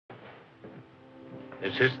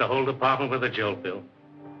This hits the whole department with a jolt, Bill.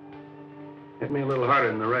 Hit me a little harder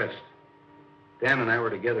than the rest. Dan and I were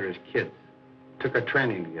together as kids. Took our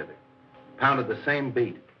training together. Pounded the same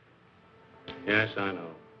beat. Yes, I know.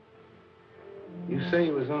 You say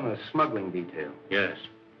he was on a smuggling detail. Yes.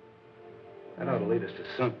 That ought to lead us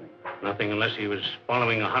to something. Nothing unless he was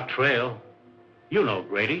following a hot trail. You know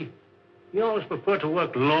Grady. He always preferred to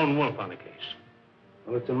work lone wolf on a case.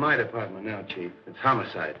 Well, it's in my department now, Chief. It's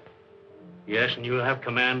homicide. Yes, and you have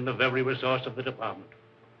command of every resource of the department.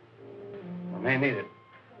 I may need it.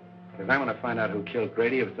 Because I'm going to find out who killed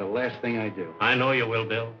Grady if it's the last thing I do. I know you will,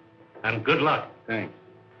 Bill. And good luck. Thanks.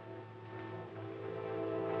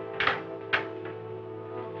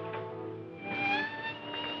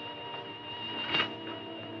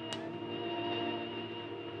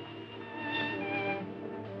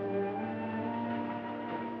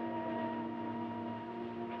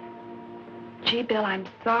 Gee, Bill, I'm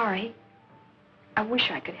sorry. I wish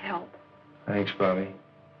I could help. Thanks, Bobby.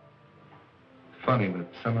 Funny, but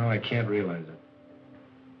somehow I can't realize it.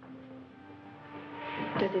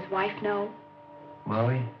 Does his wife know?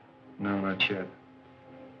 Molly? No, not yet.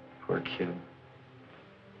 Poor kid.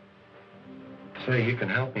 Say, you can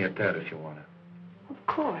help me at that if you want to. Of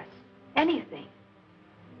course. Anything.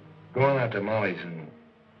 Go on out to Molly's and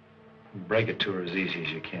break it to her as easy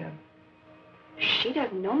as you can. She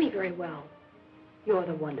doesn't know me very well. You're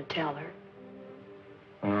the one to tell her.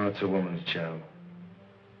 Oh, it's a woman's job.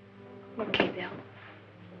 Okay, Bill.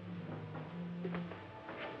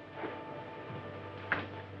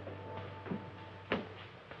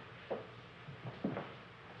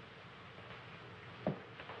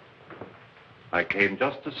 I came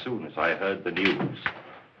just as soon as I heard the news.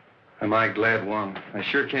 Am I glad, Wong? I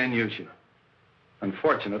sure can use you.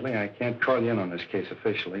 Unfortunately, I can't call you in on this case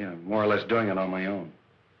officially. I'm more or less doing it on my own.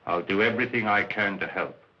 I'll do everything I can to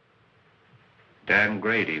help. Dan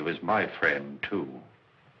Grady was my friend, too.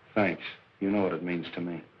 Thanks. You know what it means to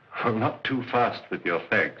me. Well, not too fast with your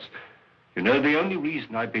thanks. You know, the only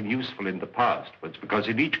reason I've been useful in the past was because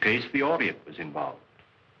in each case the Orient was involved.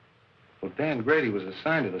 Well, Dan Grady was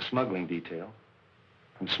assigned to the smuggling detail.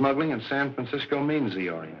 And smuggling in San Francisco means the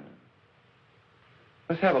Orient.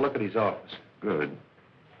 Let's have a look at his office. Good.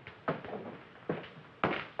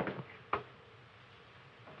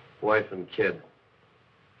 Wife and kid.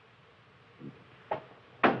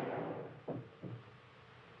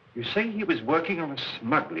 You say he was working on a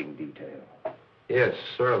smuggling detail? Yes,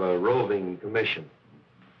 sort of a roving commission.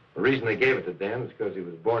 The reason they gave it to Dan is because he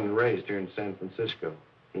was born and raised here in San Francisco.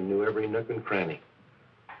 He knew every nook and cranny.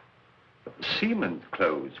 But the seaman's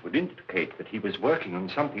clothes would indicate that he was working on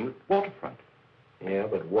something at the waterfront. Yeah,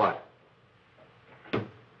 but what?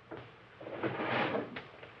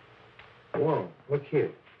 Whoa, look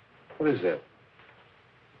here. What is that?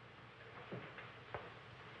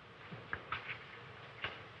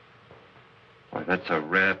 Why, that's a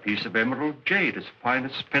rare piece of emerald jade, as fine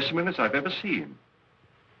a specimen as I've ever seen.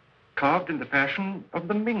 Carved in the fashion of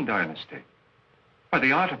the Ming Dynasty. Why,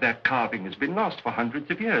 the art of that carving has been lost for hundreds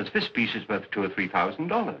of years. This piece is worth $2,000 or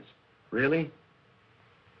 $3,000. Really?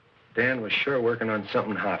 Dan was sure working on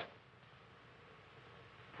something hot.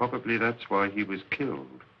 Probably that's why he was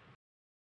killed.